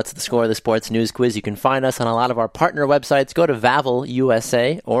listening to What's the Score, the Sports News Quiz, you can find us on a lot of our partner websites. Go to Vavel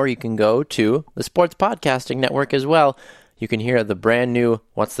USA, or you can go to the Sports Podcasting Network as well. You can hear the brand new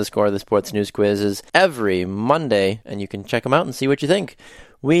What's the Score, the Sports News Quizzes every Monday, and you can check them out and see what you think.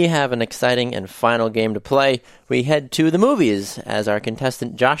 we have an exciting and final game to play. We head to the movies as our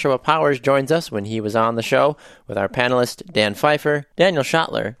contestant Joshua Powers joins us when he was on the show with our panelists Dan Pfeiffer, Daniel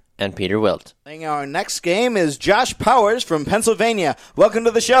Schottler, and Peter Wilt. Our next game is Josh Powers from Pennsylvania. Welcome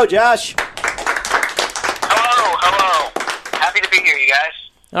to the show, Josh. Hello. Happy to be here, you guys.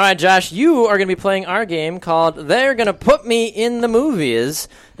 All right, Josh, you are going to be playing our game called They're Gonna Put Me in the Movies.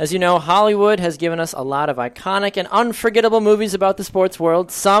 As you know, Hollywood has given us a lot of iconic and unforgettable movies about the sports world.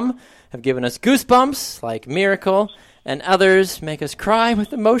 Some have given us goosebumps, like Miracle, and others make us cry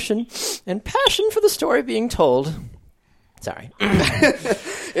with emotion and passion for the story being told. Sorry.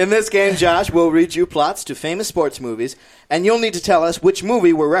 In this game, Josh, we'll read you plots to famous sports movies, and you'll need to tell us which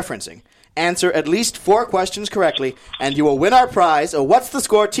movie we're referencing. Answer at least 4 questions correctly, and you will win our prize, a What's the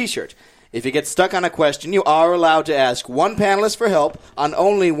Score t-shirt. If you get stuck on a question, you are allowed to ask one panelist for help on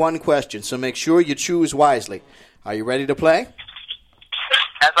only one question, so make sure you choose wisely. Are you ready to play?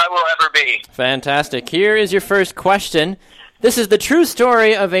 As I will ever be. Fantastic. Here is your first question. This is the true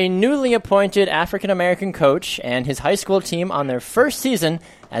story of a newly appointed African-American coach and his high school team on their first season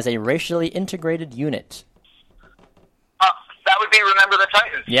as a racially integrated unit. That would be Remember the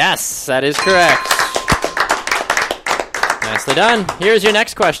Titans. Yes, that is correct. Nicely done. Here's your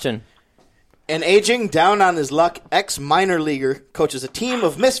next question. An aging, down-on-his-luck ex-minor leaguer coaches a team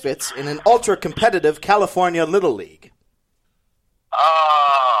of misfits in an ultra-competitive California Little League.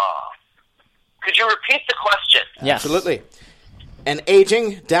 Could you repeat the question? Yes. Absolutely. An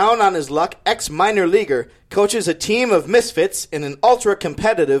aging, down-on-his-luck ex-minor leaguer coaches a team of misfits in an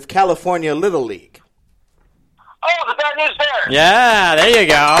ultra-competitive California Little League. Oh, the Bad News Bears. Yeah, there you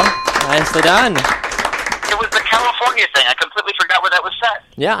go. Nicely done. It was the California thing. I completely forgot where that was set.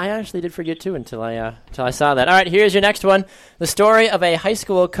 Yeah, I actually did forget too until I saw that. All right, here's your next one. The story of a high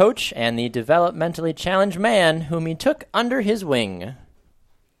school coach and the developmentally challenged man whom he took under his wing. Is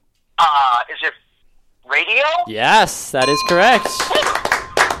it Radio? Yes, that is correct.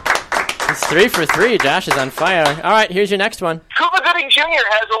 It's 3 for 3. Josh is on fire. All right, here's your next one. Cuba Gooding Jr.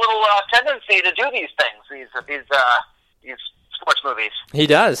 has a little tendency to do these things, these sports movies. He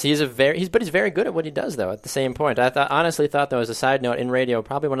does. He's very good at what he does, though. At the same point, I honestly thought, though, as a side note, in Radio,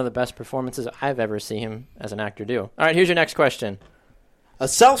 probably one of the best performances I've ever seen him as an actor do. All right, here's your next question. A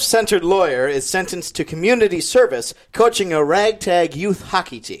self-centered lawyer is sentenced to community service coaching a ragtag youth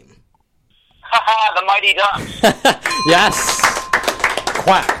hockey team. Haha, the Mighty Ducks. Yes.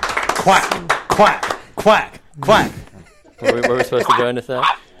 Quack. Quack, quack, quack, quack. Were we supposed to go into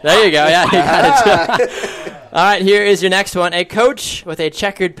that? There you go. Yeah, you got it. All right, here is your next one. A coach with a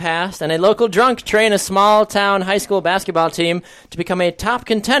checkered past and a local drunk train a small-town high school basketball team to become a top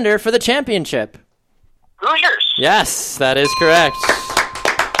contender for the championship. Hoosiers. Yes, that is correct.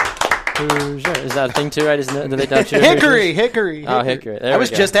 Hoosier. Is that a thing too, right? Isn't it? Do they dub you Hickory. Oh, Hickory. There I we was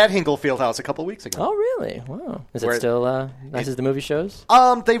go. just at Hinkle Fieldhouse a couple weeks ago. Oh, really? Wow. Is it still nice as the movie shows?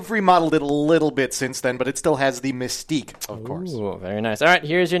 They've remodeled it a little bit since then, but it still has the mystique, of course. Ooh, very nice. All right,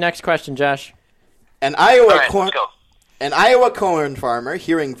 here's your next question, Josh. An Iowa corn farmer,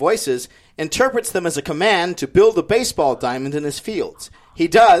 hearing voices, interprets them as a command to build a baseball diamond in his fields. He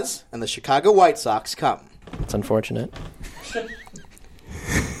does, and the Chicago White Sox come. It's unfortunate.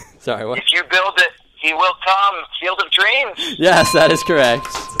 Sorry, what? If you build it, he will come. Field of Dreams. Yes, that is correct.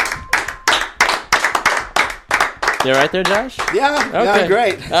 You all right there, Josh? Yeah, okay. yeah,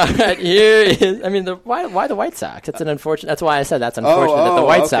 great. All right, here is. I mean, why the White Sox? That's an unfortunate. That's why I said that's unfortunate that the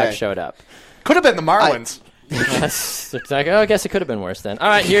White Sox showed up. Could have been the Marlins. Yes, exactly. I guess it could have been worse then. All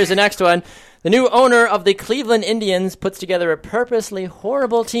right, here's the next one. The new owner of the Cleveland Indians puts together a purposely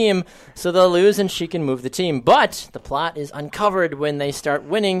horrible team so they'll lose and she can move the team. But the plot is uncovered when they start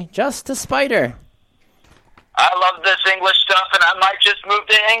winning just to spite her. I love this English stuff, and I might just move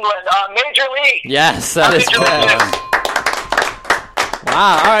to England. Major League. Yes, that is correct.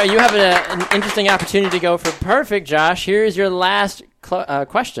 Wow. All right, you have an interesting opportunity to go for perfect, Josh. Here's your last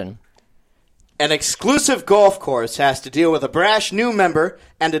question. An exclusive golf course has to deal with a brash new member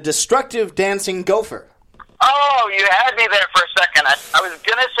and a destructive dancing gopher. Oh, you had me there for a second. I was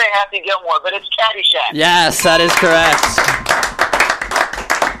going to say Happy Gilmore, but it's Caddyshack. Yes, that is correct.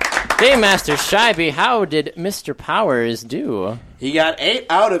 Game Master Scheibe, how did Mr. Powers do? He got 8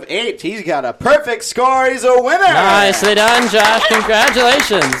 out of 8. He's got a perfect score. He's a winner. Nicely done, Josh.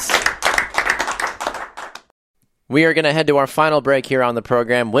 Congratulations. We are going to head to our final break here on the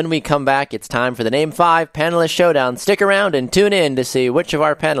program. When we come back, it's time for the Name 5 Panelist Showdown. Stick around and tune in to see which of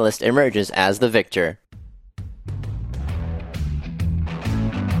our panelists emerges as the victor.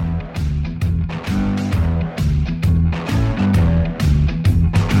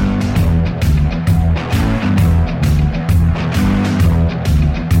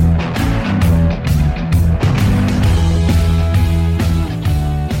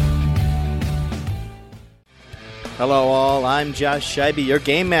 Hello all, I'm Josh Scheibe, your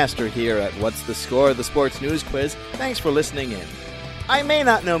game master here at What's the Score, the Sports News Quiz. Thanks for listening in. I may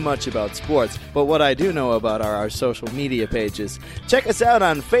not know much about sports, but what I do know about are our social media pages. Check us out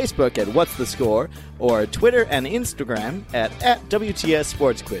on Facebook at What's the Score, or Twitter and Instagram at WTS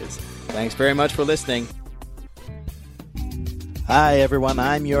Sports Quiz. Thanks very much for listening. Hi everyone,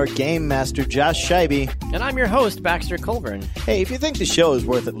 I'm your game master, Josh Scheibe. And I'm your host, Baxter Colburn. Hey, if you think the show is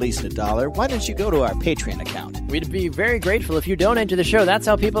worth at least $1, why don't you go to our Patreon account? We'd be very grateful if you donate to the show. That's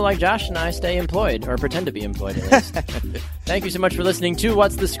how people like Josh and I stay employed, or pretend to be employed at least. Thank you so much for listening to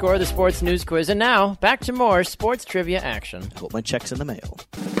What's the Score, the Sports News Quiz. And now, back to more sports trivia action. Hope my check's in the mail.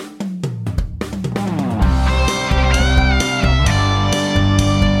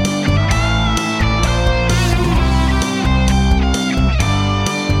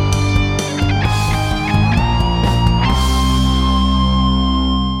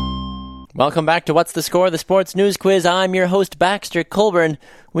 Welcome back to What's the Score, the Sports News Quiz. I'm your host, Baxter Colburn.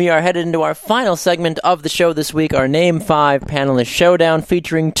 We are headed into our final segment of the show this week, our Name 5 Panelist Showdown,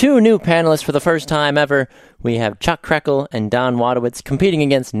 featuring 2 new panelists for the first time ever. We have Chuck Krekel and Don Wadowitz competing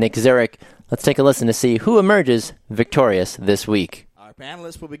against Nick Zurich. Let's take a listen to see who emerges victorious this week. Our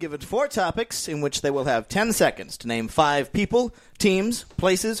panelists will be given 4 topics in which they will have 10 seconds to name 5 people, teams,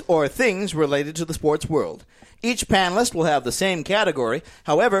 places, or things related to the sports world. Each panelist will have the same category.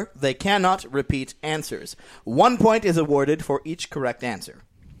 However, they cannot repeat answers. 1 point is awarded for each correct answer.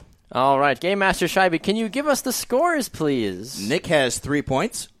 All right, Game Master Scheibe, can you give us the scores, please? Nick has 3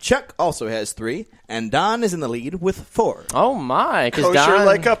 points. Chuck also has 3. And Don is in the lead with 4. Oh, my. Kosher Don,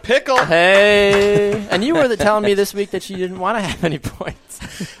 like a pickle. Hey. And you were telling me this week that you didn't want to have any points.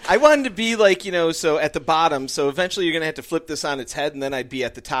 I wanted to be like, so at the bottom. So eventually you're going to have to flip this on its head, and then I'd be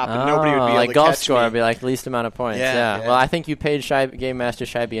at the top, and nobody would be able like to golf catch score me. would be like least amount of points. Yeah. Well, I think you paid Game Master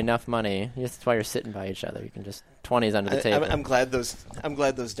Scheibe enough money. That's why you're sitting by each other. You can just 20s under the table. I'm glad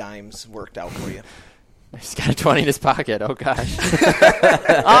those dimes worked out for you. He's got a 20 in his pocket. Oh, gosh.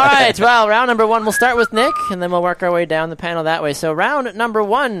 All right. Well, round number 1, we'll start with Nick, and then we'll work our way down the panel that way. So round number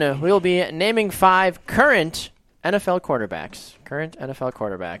 1, we'll be naming 5 current NFL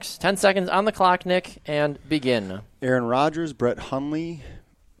quarterbacks. 10 seconds on the clock, Nick, and begin. Aaron Rodgers, Brett Hundley,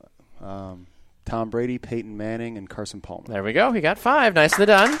 Tom Brady, Peyton Manning, and Carson Palmer. There we go. He got 5. Nicely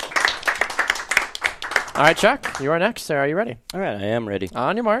done. All right, Chuck, you are next, sir. Are you ready? All right, I am ready.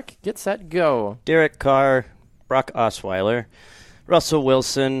 On your mark, get set, go. Derek Carr, Brock Osweiler, Russell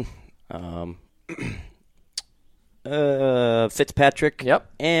Wilson, Fitzpatrick.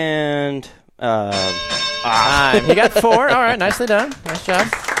 Yep. And time. You got 4. All right, nicely done. Nice job.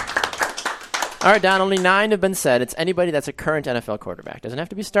 All right, Don, only 9 have been said. It's anybody that's a current NFL quarterback. Doesn't have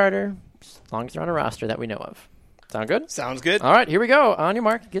to be starter, as long as they're on a roster that we know of. Sound good? Sounds good. All right, here we go. On your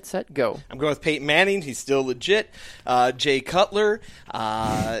mark, get set, go. I'm going with Peyton Manning. He's still legit. Jay Cutler.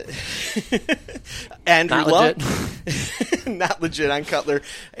 Andrew Luck. Not legit on Cutler.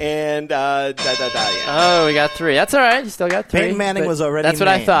 And yeah. Oh, we got 3. That's all right. You still got 3. Peyton Manning was already That's what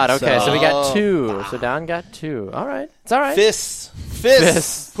I named, thought. Okay, so we got 2. Wow. So Don got 2. All right. It's all right.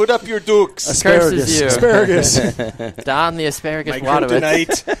 Fists. Put up your dukes. Asparagus. You. Asparagus. Don the Asparagus My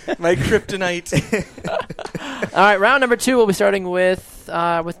Wadowitz. kryptonite. My kryptonite. All right, round number 2, we'll be starting with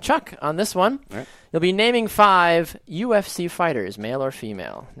Chuck on this one. All right. You'll be naming 5 UFC fighters, male or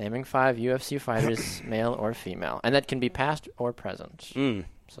female. Naming 5 UFC fighters, male or female. And that can be past or present. So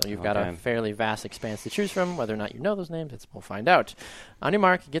you've got a fairly vast expanse to choose from. Whether or not you know those names, we'll find out. On your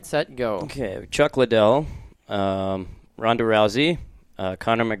mark, get set, go. Okay, Chuck Liddell, Ronda Rousey,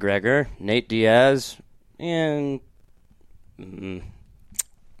 Conor McGregor, Nate Diaz, and...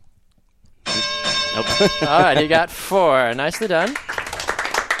 Nope. All right, you got 4. Nicely done.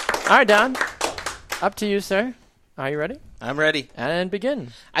 All right, Don. Up to you, sir. Are you ready? I'm ready. And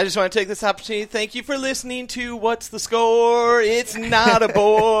begin. I just want to take this opportunity to thank you for listening to What's the Score? It's not a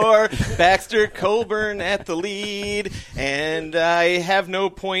bore. Baxter Colburn at the lead. And I have no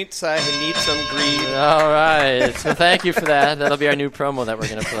points. I need some greed. All right. So thank you for that. That'll be our new promo that we're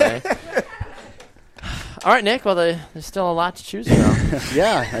going to play. All right, Nick. Well, there's still a lot to choose from.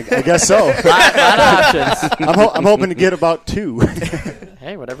 Yeah, I guess so. lot of options. I'm hoping to get about 2.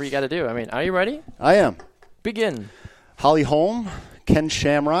 Hey, whatever you got to do. I mean, are you ready? I am. Begin. Holly Holm, Ken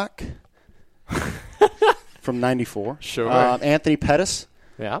Shamrock from '94. Sure. Anthony Pettis.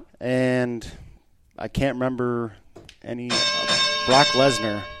 Yeah. And I can't remember any. Brock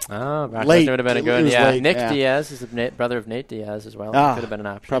Lesnar. Oh, Brock Late. Lesnar would have been a It good. was Yeah, late, Nick yeah. Diaz is the brother of Nate Diaz as well. Ah, Could have been an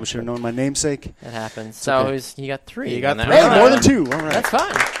option. Probably should have known my namesake. It happens. It's So okay. he got 3. You got on that 3. one. Hey, more than 2. All right. That's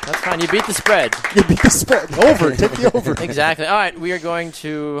fine. That's fine. You beat the spread. You beat the spread. Over. Take the over. Exactly. All right, we are going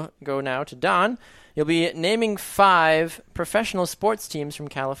to go now to Don. You'll be naming 5 professional sports teams from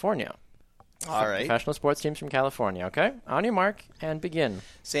California. All right. Professional sports teams from California, okay? On your mark, and begin.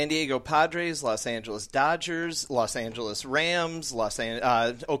 San Diego Padres, Los Angeles Dodgers, Los Angeles Rams,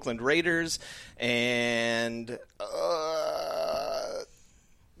 Oakland Raiders, and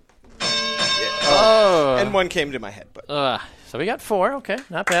and one came to my head. But so we got 4. Okay,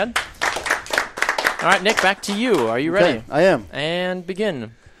 not bad. All right, Nick, back to you. Are you ready? Okay, I am. And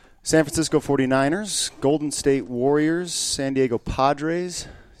begin. San Francisco 49ers, Golden State Warriors, San Diego Padres,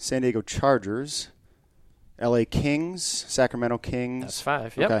 San Diego Chargers, LA Kings, Sacramento Kings. That's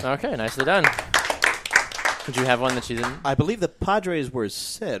 5. Yep. Okay, nicely done. Did you have one that you didn't? I believe the Padres were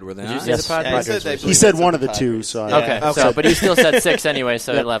said, were they Did you not? say the Padres? He said one of the 2. So Okay, but he still said 6 anyway,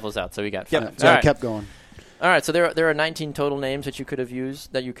 so it levels out. So we got 5. Yep. So I kept going. All right, so there are 19 total names that you could have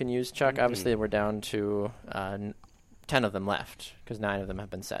used, that you can use, Chuck. Obviously, we're down to 10 of them left, because 9 of them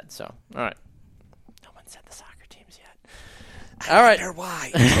have been said. So, all right. No one said the soccer teams yet. All right. Why?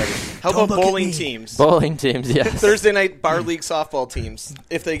 How about bowling teams? Bowling teams, yes. Thursday night bar league softball teams,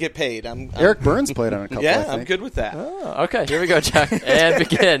 if they get paid. Eric Burns played on a couple, Yeah, I think. I'm good with that. Oh, okay, here we go, Chuck. And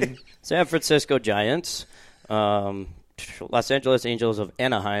begin. San Francisco Giants, Los Angeles Angels of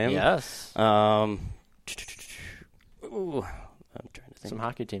Anaheim. Yes. Ooh, I'm trying to think. Some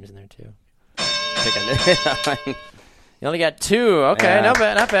hockey teams in there, too. I think You only got 2. Okay, Yeah.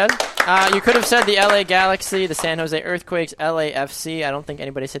 not bad. You could have said the LA Galaxy, the San Jose Earthquakes, LAFC. I don't think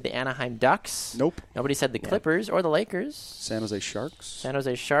anybody said the Anaheim Ducks. Nope. Nobody said the Clippers or the Lakers. San Jose Sharks. San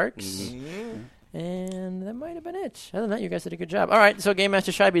Jose Sharks. And that might have been it. Other than that, you guys did a good job. All right, so Game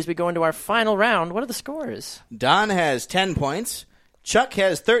Master Scheibe, as we go into our final round, what are the scores? Don has 10 points, Chuck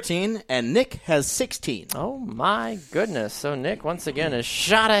has 13, and Nick has 16. Oh, my goodness. So Nick, once again, is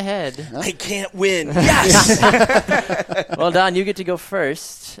shot ahead. I can't win. Yes! Well, Don, you get to go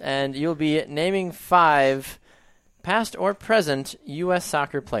first, and you'll be naming 5 past or present U.S.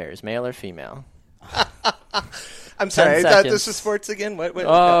 soccer players, male or female. I'm sorry, 10 I thought seconds. this was sports again. What?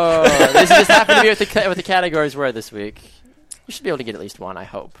 Oh, this just happened to be what the categories were this week. You should be able to get at least one, I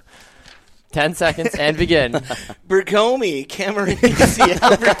hope. 10 seconds and begin. Bergomi, Cameronese,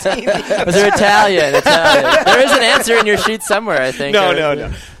 Albertini. Was there Italian? There is an answer in your sheet somewhere, I think.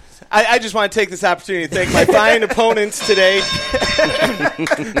 No. I just want to take this opportunity to thank my fine opponents today.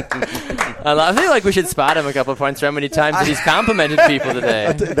 I feel like we should spot him a couple of points for how many times that he's complimented people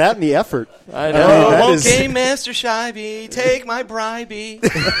today. That and the effort. I know. Won't Game Master Scheibe take my bribey?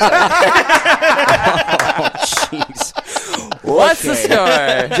 Jeez. What's the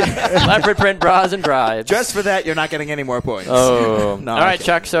score? Leopard print bras and bribes. Just for that, you're not getting any more points. Oh. No, All right, okay.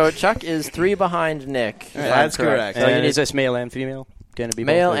 Chuck. So Chuck is 3 behind Nick. if I'm That's correct. So you And need is this male and female? Going to be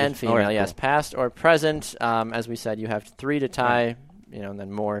male both and ladies? female, All right, yes. cool. Past or present. As we said, you have 3 to tie, and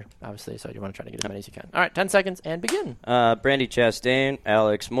then more, obviously, so you want to try to get as many as you can. All right, 10 seconds and begin. Brandy Chastain,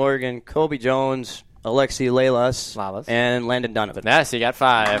 Alex Morgan, Kobe Jones, Alexi Lalas, and Landon Donovan. Yes, you got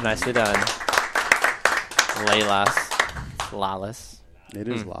 5. Nicely done. Lawless. It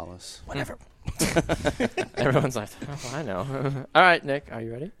is lawless. Whatever. Everyone's like, oh, I know. All right, Nick, are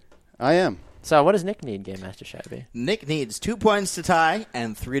you ready? I am. So what does Nick need, Game Master Scheibe? Nick needs 2 points to tie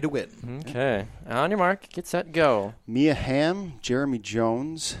and 3 to win. Okay. On your mark, get set, go. Mia Hamm, Jeremy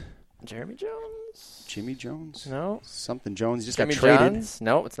Jones. Jeremy Jones? Jimmy Jones? No. Something Jones. He just Jimmy got traded. Jones?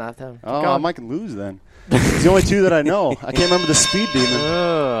 No, it's not them. Keep Oh, I going. might lose then. It's the only 2 that I know. I can't remember the speed demon.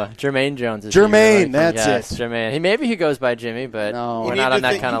 Jermaine Jones. Is Jermaine, who you're that's yes, it. Jermaine. Maybe he goes by Jimmy, but we're not on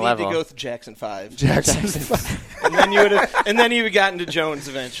that kind of level. You need to go with Jackson 5. Jackson 5. and then you would have gotten to Jones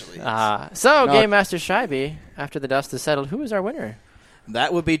eventually. So, Game Master Scheibe, after the dust is settled, who is our winner?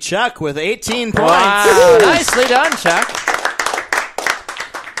 That would be Chuck with 18 points. Wow, nicely done, Chuck.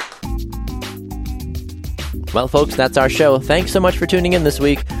 Well, folks, that's our show. Thanks so much for tuning in this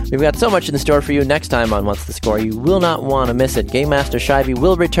week. We've got so much in store for you next time on What's the Score. You will not want to miss it. Game Master Scheibe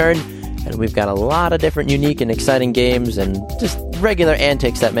will return, and we've got a lot of different unique and exciting games and just regular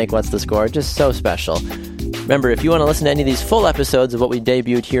antics that make What's the Score just so special. Remember, if you want to listen to any of these full episodes of what we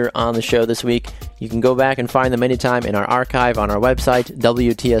debuted here on the show this week, you can go back and find them anytime in our archive on our website,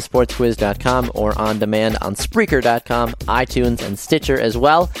 WTSSportsQuiz.com, or on demand on Spreaker.com, iTunes, and Stitcher as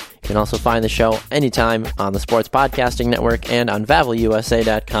well. You can also find the show anytime on the Sports Podcasting Network and on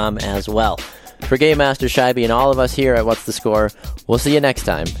VavelUSA.com as well. For Game Master Scheibe and all of us here at What's the Score, we'll see you next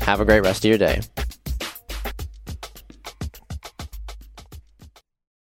time. Have a great rest of your day.